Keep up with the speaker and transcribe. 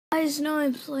guys, now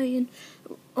I'm playing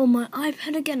on my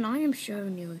iPad again. I am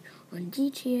showing you on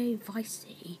GTA Vice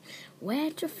City where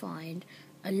to find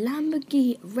a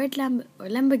Lamborghini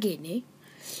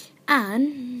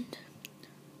and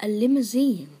a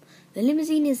limousine. The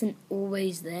limousine isn't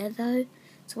always there though,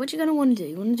 so what you're going to want to do,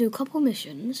 you want to do a couple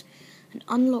missions and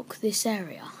unlock this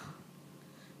area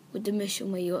with the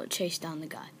mission where you got to chase down the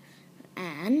guy.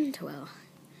 And, well,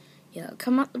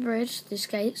 come up the bridge. This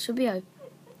gate should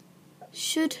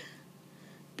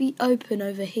be open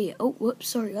over here. Oh, whoops,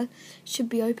 sorry guys. Should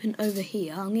be open over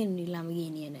here. I'm getting a new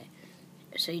Lamborghini in it.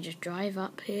 So you just drive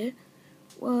up here.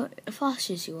 Well, as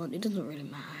fast as you want. It doesn't really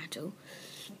matter at all.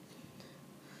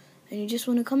 And you just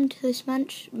want to come to this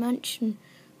mansion.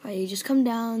 Right, you just come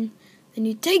down. Then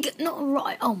you take it. Not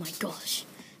right. Oh my gosh.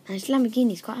 And this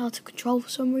Lamborghini is quite hard to control for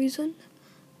some reason.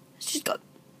 Let's just go.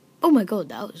 Oh my god,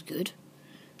 that was good.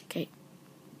 Okay.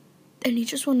 Then you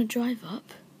just want to drive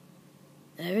up.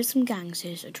 There is some gangs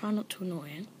here, so try not to annoy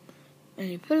him. And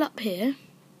you pull up here.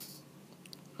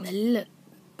 And then look,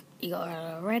 you got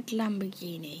a red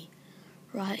Lamborghini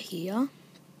right here.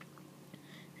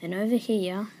 And over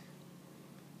here,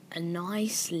 a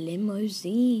nice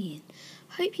limousine.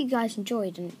 Hope you guys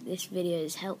enjoyed and this video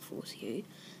is helpful to you.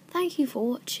 Thank you for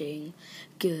watching.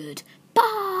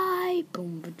 Goodbye.